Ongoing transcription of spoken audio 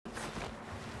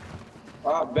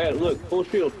I bet. Look, full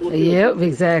shield, full shield. Yep,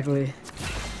 exactly.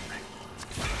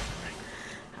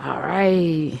 All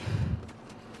right.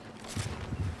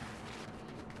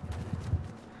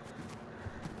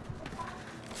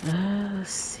 Let's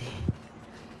see.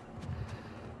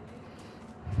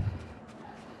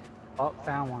 Oh,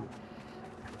 found one.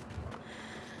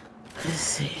 Let's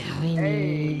see. We Hey,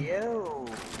 need. yo.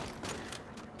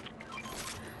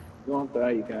 You want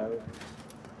that? You got it.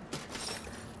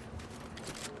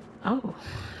 Oh.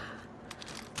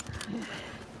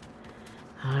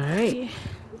 All right.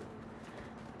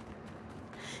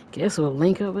 Guess we'll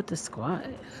link up with the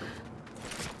squad.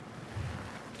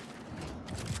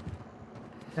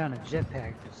 Found a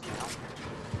jetpack just now.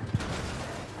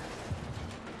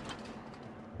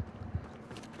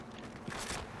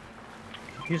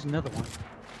 Here's another one.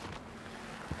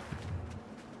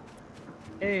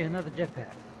 Hey, another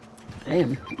jetpack.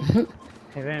 Damn.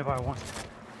 If anybody wants it.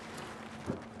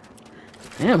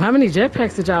 Damn, how many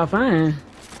jetpacks did y'all find?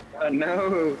 I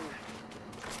know.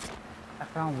 I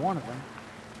found one of them.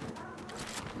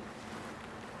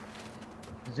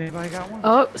 Does anybody got one?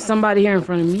 Oh, somebody here in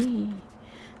front of me.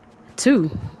 Two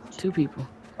people.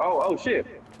 Oh shit.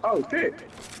 Oh shit.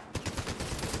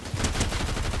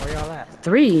 Where y'all at?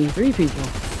 Three people.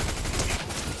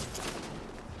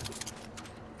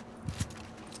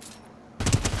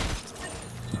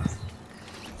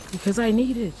 Because I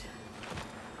need it.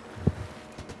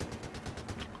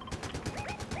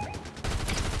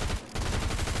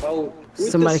 Oh,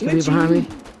 Somebody could be behind me.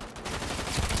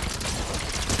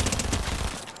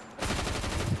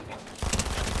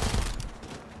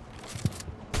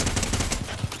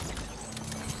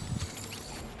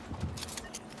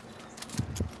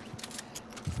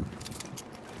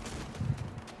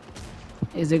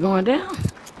 Is it going down?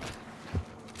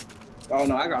 Oh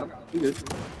no, I got him. He good.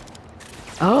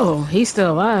 Oh, he's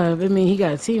still alive. I mean, he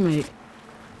got a teammate.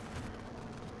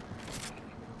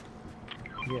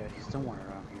 Yeah, he's somewhere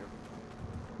around here.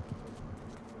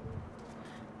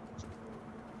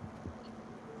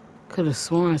 Could have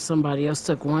sworn somebody else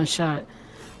took one shot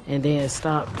and then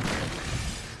stopped.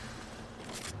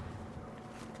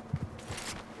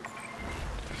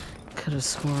 Could have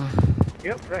sworn.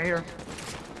 Yep, right here.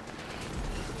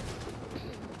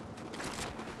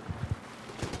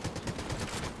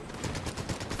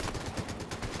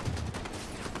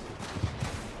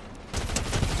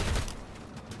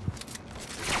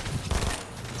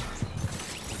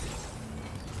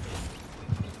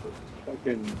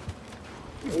 Fucking.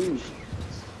 Ooh.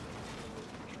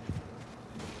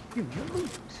 You loot.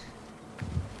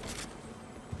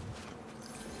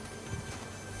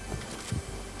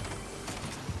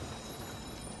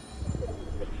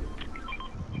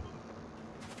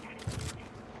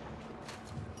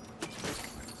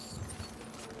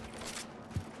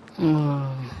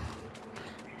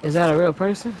 Is that a real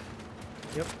person?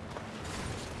 Yep.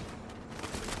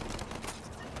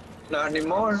 Not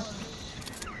anymore.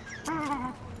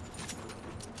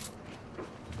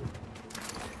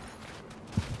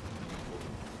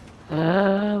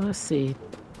 Let's see.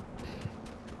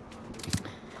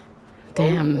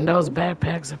 Damn, those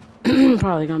backpacks are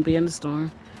probably gonna be in the storm.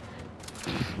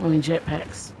 I mean,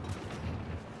 jetpacks.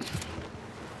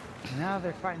 Now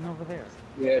they're fighting over there.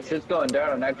 Yeah, shit's going down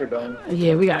on Nectardome.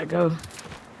 Yeah, we gotta go.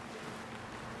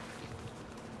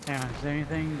 Now, is there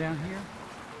anything down here?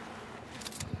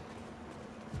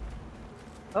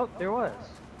 Oh, there was.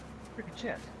 Freaking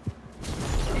chest.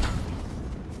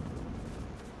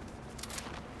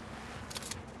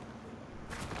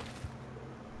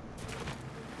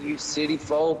 You city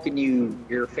folk and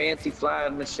your fancy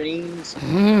flying machines.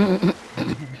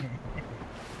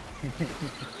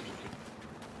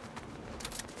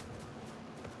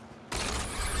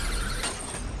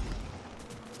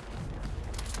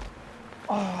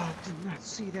 Oh, I did not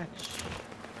see that.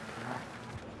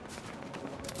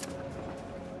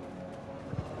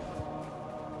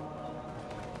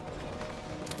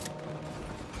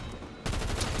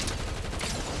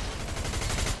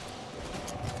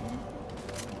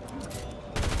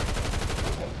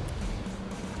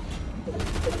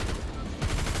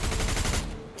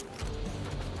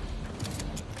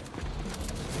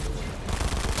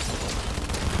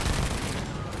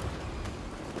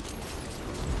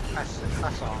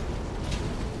 I saw him.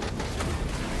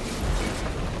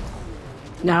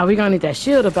 Nah, we gonna need that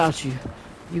shield about you.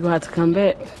 You gonna have to come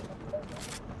back.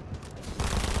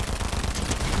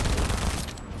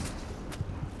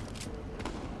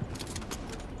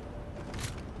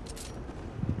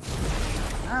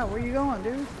 Ah, where you going,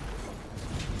 dude?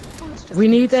 We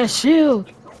need that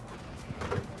shield.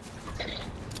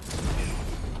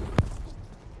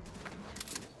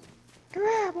 Come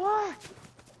here, boy.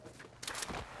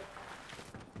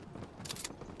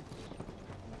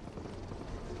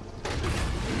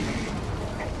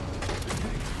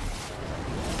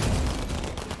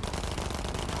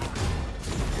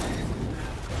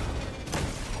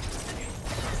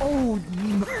 Oh,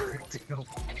 you murked him.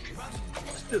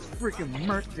 Just freaking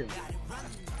murked him.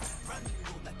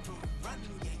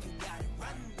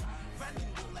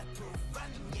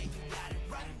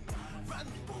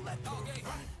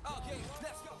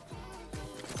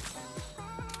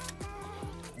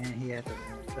 And he had to.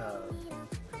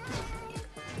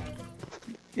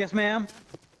 Yes, ma'am.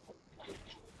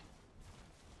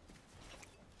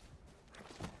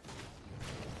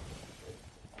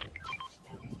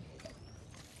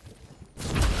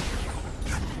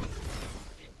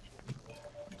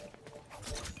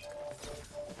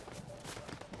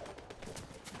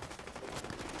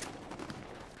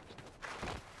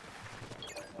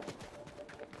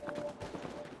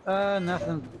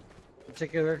 Nothing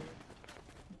particular.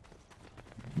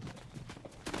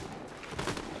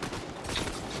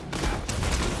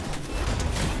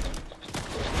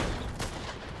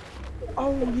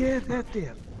 Oh yeah, that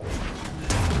did.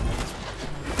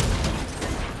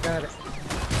 Got it.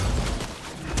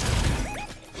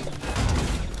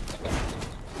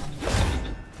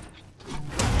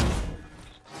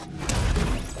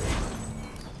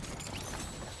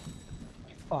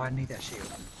 Oh, I need that shield.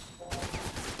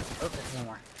 Oh, there's one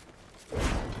more.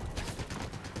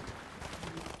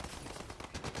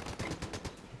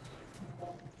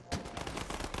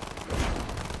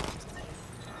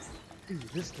 Dude,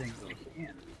 this thing goes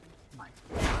in. My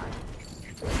God.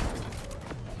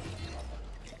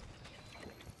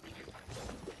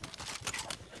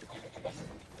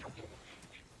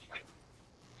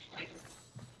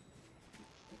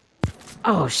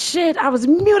 Oh shit! I was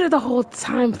muted the whole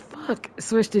time. Fuck.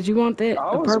 Swish, did you want that?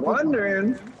 I The was purple?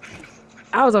 wondering.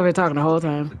 I was over here talking the whole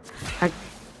time.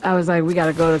 I was like, we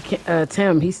gotta go to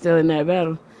Tim. He's still in that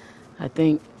battle, I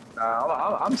think.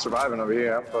 Nah, I'm surviving over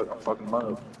here. I'm fucking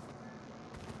mud.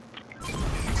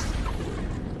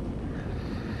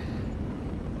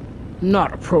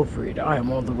 Not appropriate. I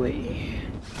am on the way.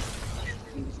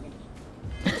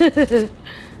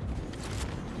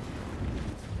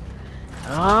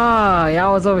 Ah,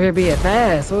 y'all was over here being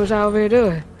fast. What was y'all over here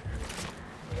doing?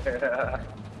 Yeah.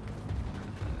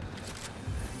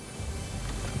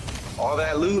 All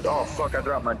that loot. Oh fuck! I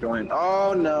dropped my joint.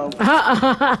 Oh no.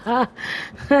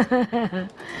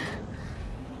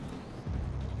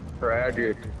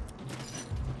 Tragic.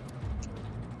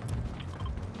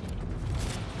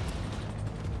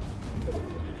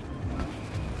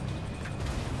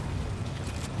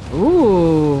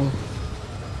 Ooh.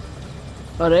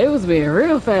 Oh, they was being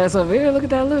real fast over here. Look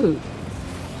at that loot.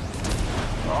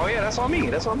 Oh yeah, that's on me.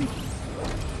 That's on me.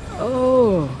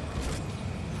 Oh.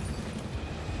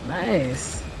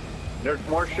 Nice. There's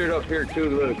more shit up here too.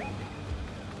 Look.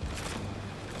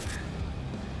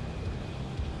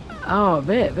 Oh,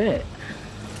 bet.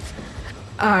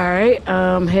 Alright,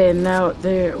 heading out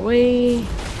their way.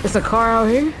 It's a car out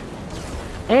here.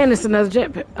 And it's another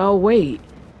jetpack. Oh, wait.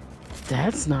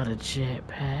 That's not a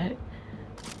jetpack.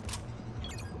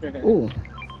 Ooh.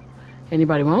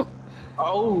 Anybody want?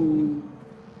 Oh.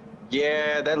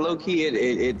 Yeah, that low key.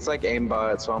 It's like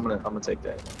aimbot, so I'm gonna take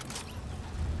that.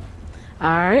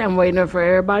 Alright, I'm waiting up for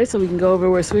everybody so we can go over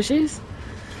where Swish is.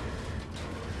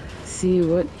 See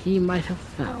what he might have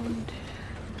found.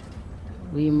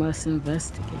 We must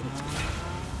investigate.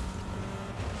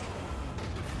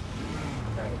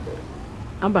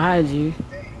 I'm behind you.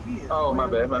 Oh my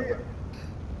bad. Alright.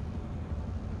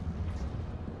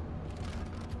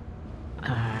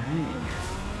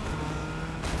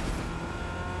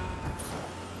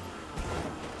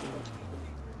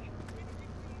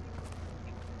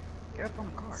 Get up on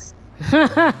the car.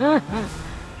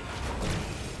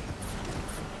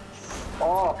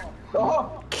 Oh.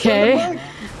 Okay.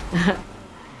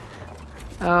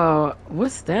 Oh,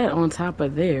 what's that on top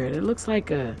of there? It looks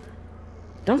like a...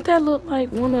 Don't that look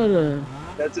like one of the...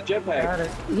 That's a jetpack. Got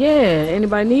it. Yeah,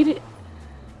 anybody need it?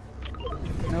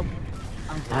 Nope.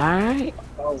 Alright.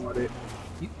 I want it.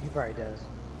 He probably does.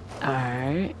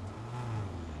 Alright.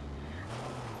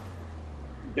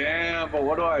 Damn, but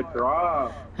what do I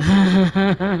drop?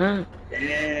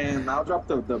 Damn, I'll drop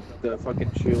the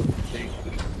fucking shield thing.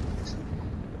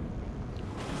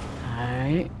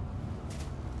 Alright.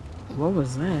 What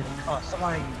was that? Oh,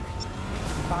 somebody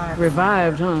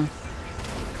Revived, huh?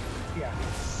 Yeah.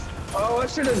 Oh, I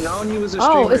should have known he was a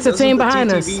Oh, streamer. it's a team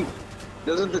behind us.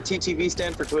 Doesn't the TTV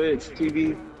stand for Twitch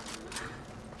TV?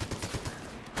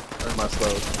 Or am I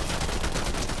slow?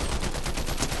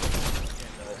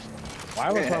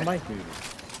 Why was my mic muted?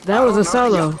 That was a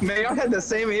solo. Man, I had the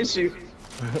same issue.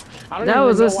 I don't That even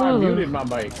was know a why I solo. muted my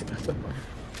mic.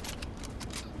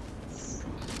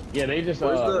 Yeah, they just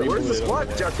Where's the rebooted squad? over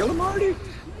Did there. y'all kill him already?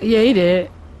 Yeah, he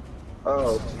did.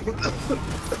 Oh.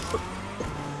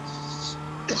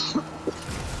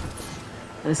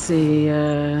 Let's see,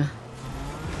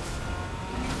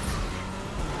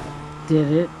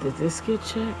 did this get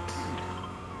checked?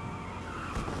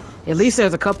 At least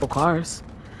there's a couple cars.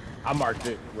 I marked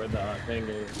it where the thing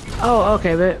is. Oh,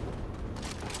 okay, but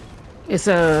it's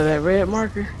that red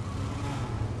marker.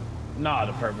 Nah,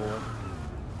 the purple one.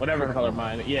 Whatever color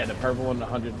mine. Yeah, the purple one,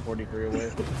 143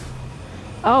 away.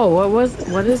 Oh,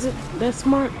 what is it that's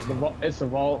marked? It's a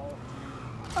vault.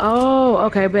 Oh,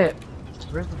 okay, bet.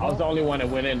 I was the only one that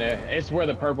went in there. It's where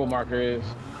the purple marker is.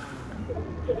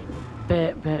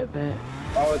 Bet.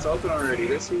 Oh, it's open already.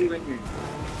 Let's see who's in here.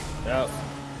 Yep.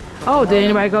 Oh, did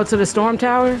anybody go to the storm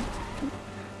tower?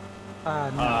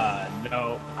 No.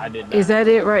 No, I did not. Is that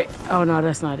it right? Oh no,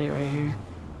 that's not it right here.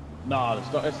 No,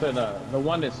 it's the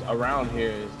one that's around here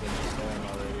is the storm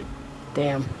already.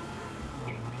 Damn.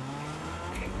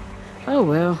 Oh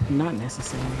well, not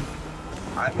necessary.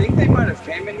 I think they might have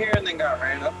came in here and then got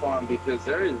ran up on because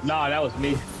there is. No, that was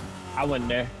me. I wasn't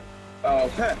there. Oh,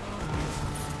 huh.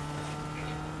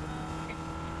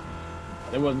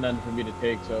 There wasn't nothing for me to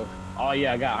take, so. Oh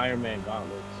yeah, I got Iron Man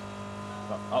gauntlets.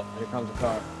 Oh, here comes a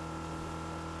car.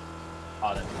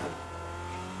 Oh, that's good.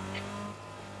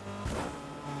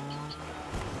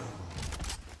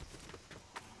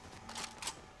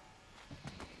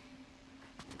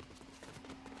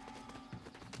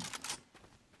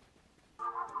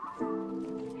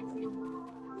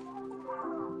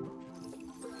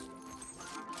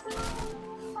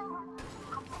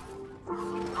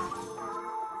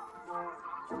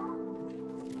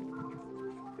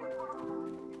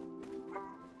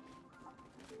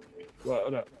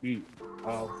 What up, you?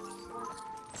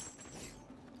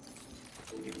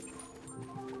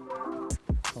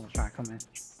 Someone's trying to come in.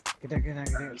 Get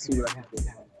there. See what happens.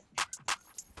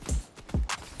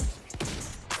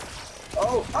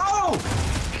 Oh!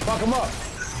 Fuck him up,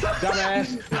 dumbass!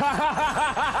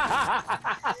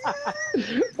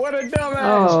 What a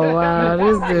dumbass! Oh wow,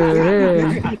 this dude.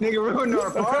 Nigga ruined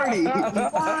our party.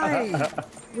 Why?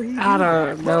 I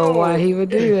don't know why he would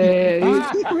do that.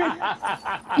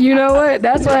 You know what?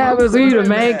 That's what happens when you're the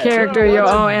main character in your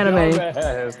own anime.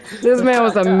 This man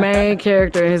was the main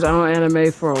character in his own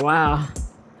anime for a while.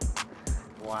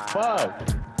 Wow. Fuck.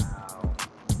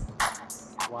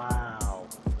 Wow.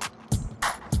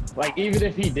 Like, even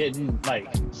if he didn't, like,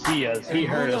 see us, he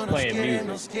heard us playing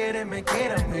music.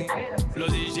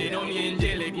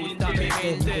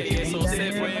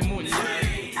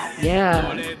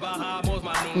 Yeah.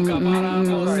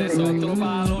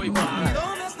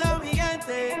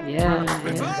 Yeah.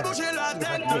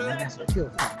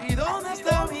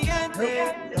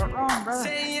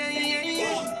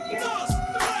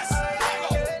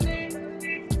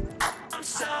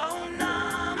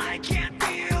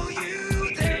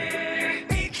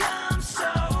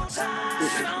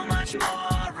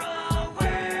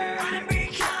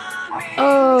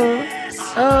 Oh.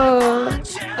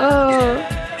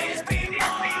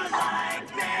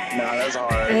 Nah, that's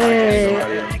hard. Hey.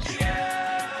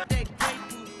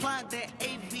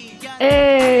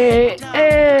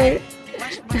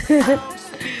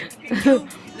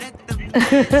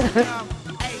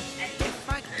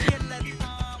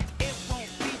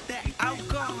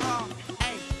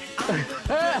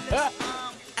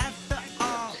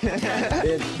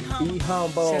 Be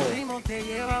humble.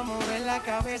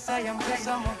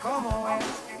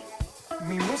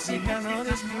 Mi música no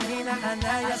discrimina a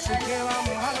nadie, así que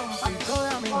vamos a romper.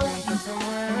 Toda mi mente se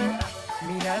mueve.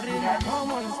 Mira el ritmo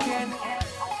como los tiene.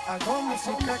 Hago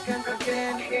música que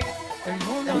entretiene. El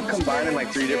mundo I'm combining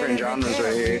like 3 different genres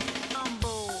right here.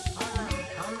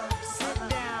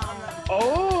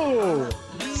 Oh!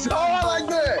 Oh, I like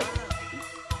that!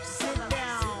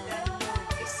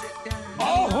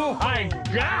 Oh my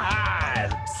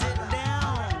God!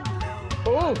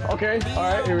 Oh, okay. All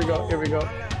right, here we go.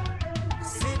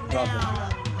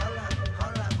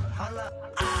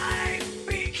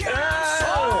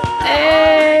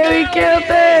 Hey, we killed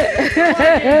it!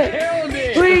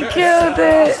 We killed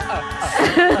it!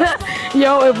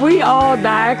 Yo, if we all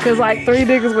die, cause like 3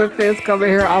 niggas with fists come in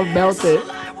here, I'll melt it.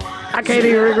 I can't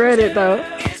even regret it though.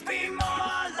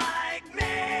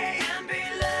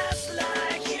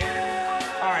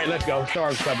 All right, let's go.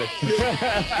 Storm's coming.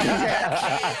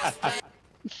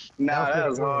 Nah, that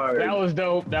was hard. That was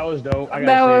dope. That was dope.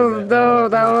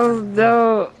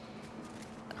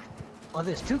 Oh,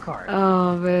 there's 2 cars.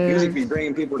 Oh Music man. be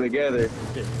bringing people together.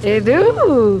 It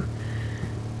do.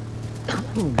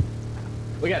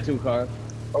 We got 2 cars.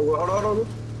 Oh, well, hold on.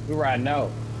 We riding out.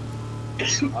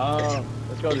 Let's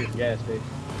go to this gas station.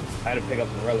 I had to pick up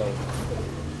some Rellos.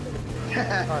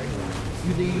 Alright.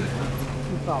 You lead,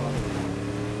 you follow.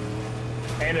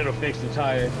 And it'll fix the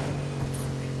tire.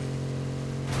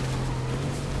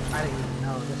 I didn't even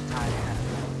know this tire had.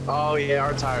 Oh yeah,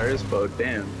 our tire is fucked.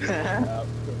 Damn.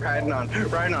 riding on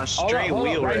straight Hold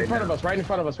wheel up, right in right front now. of us, right in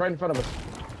front of us, right in front of us.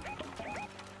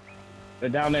 They're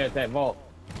down there at that vault.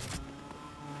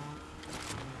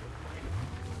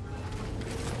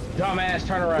 Dumbass,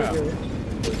 turn around.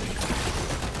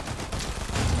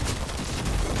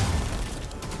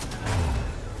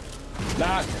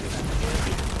 Knock.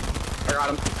 I got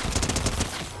him.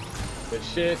 Good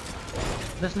shit.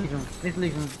 Let's leave him. Let's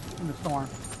leave him in the storm.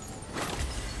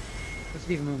 Let's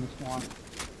leave him in the storm.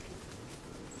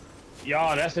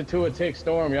 Y'all, that's a 2-tick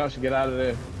storm. Y'all should get out of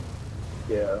there.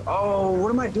 Yeah. Oh, what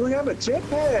am I doing? I have a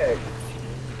jetpack.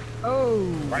 Oh.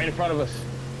 Right in front of us.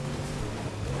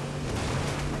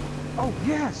 Oh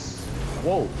yes.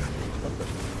 Whoa.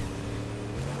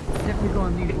 Definitely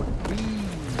gonna need one.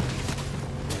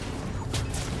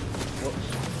 Whoops.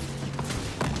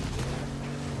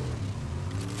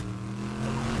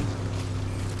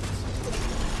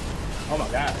 Oh my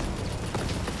god.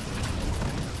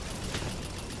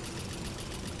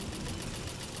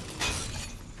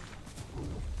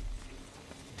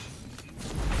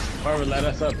 Whoever let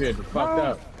us up here, fucked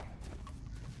up.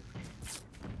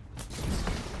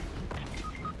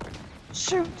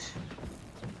 Shoot.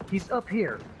 He's up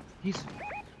here. He's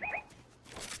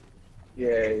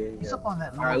Yeah. up on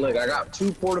that. All right, look, I got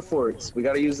 2 porta forts. We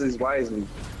gotta use these wisely.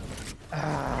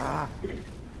 Ah,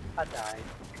 I died.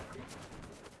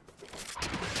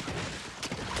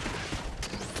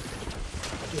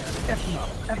 Yeah, F him up,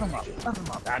 F him up, F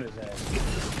him up. Got his ass.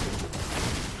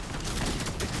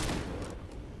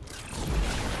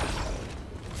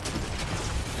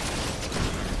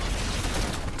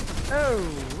 Oh,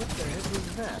 what the heck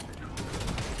was that?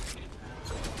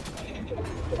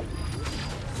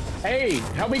 Hey,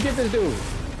 help me get this dude.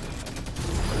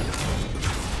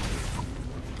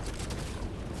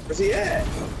 Where's he at?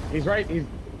 He's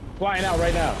flying out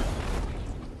right now.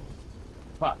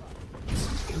 Fuck.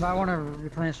 I want to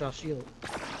replenish our shield.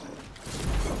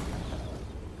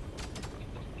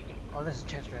 Oh, there's a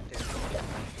chest right there.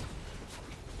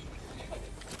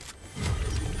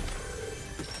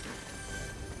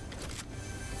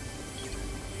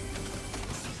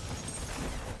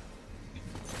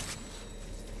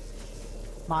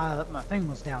 My thing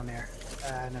was down there.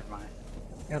 Never mind.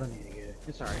 I don't need to get it.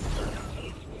 It's alright.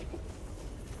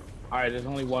 Alright, there's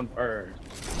only 2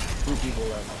 people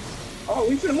left. Oh,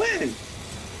 we can win.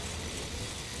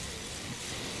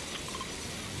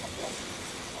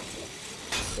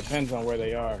 Depends on where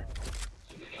they are.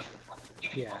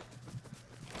 Yeah.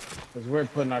 Because we're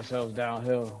putting ourselves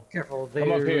downhill. Careful,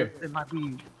 Come up here. It might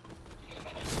be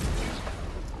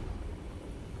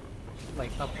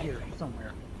like up here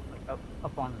somewhere, like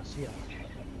up on the ceiling.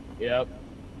 Yep.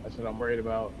 That's what I'm worried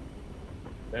about.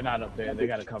 They're not up there. They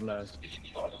gotta come to us.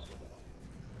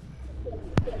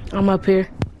 I'm up here.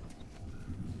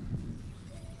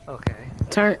 Okay.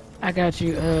 Turn. I got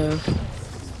you.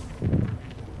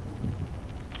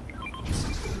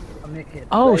 I'll make it.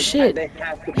 Oh They shit.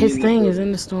 have to be His in thing the is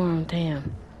in the storm.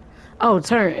 Damn. Oh,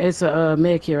 turn. It's a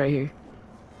med kit right here.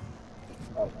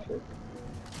 Oh, shit.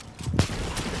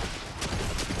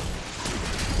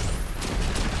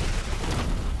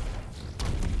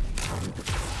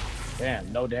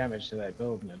 Damn, no damage to that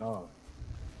building at all.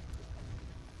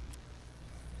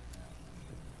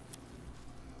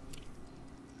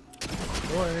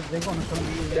 Or they're gonna come to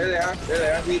you. There they are. There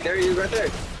they are. There he is right there.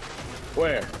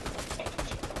 Where?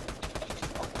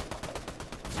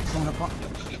 Going up on,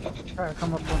 try to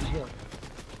come up on the hill.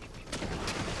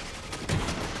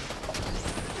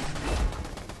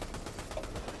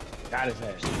 Got his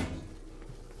ass.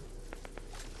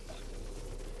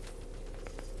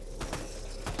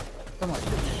 Come on,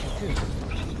 shoot.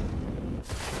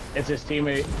 It's his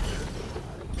teammate.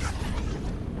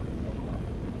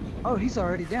 Oh, he's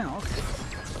already down. Okay.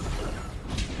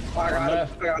 Oh, I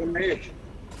got him here.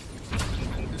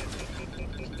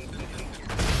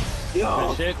 Yo,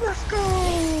 Good shit. Let's go.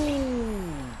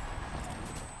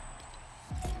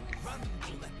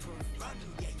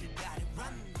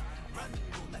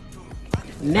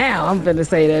 Now I'm finna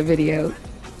say that video.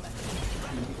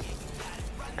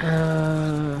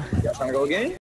 y'all trying to go again?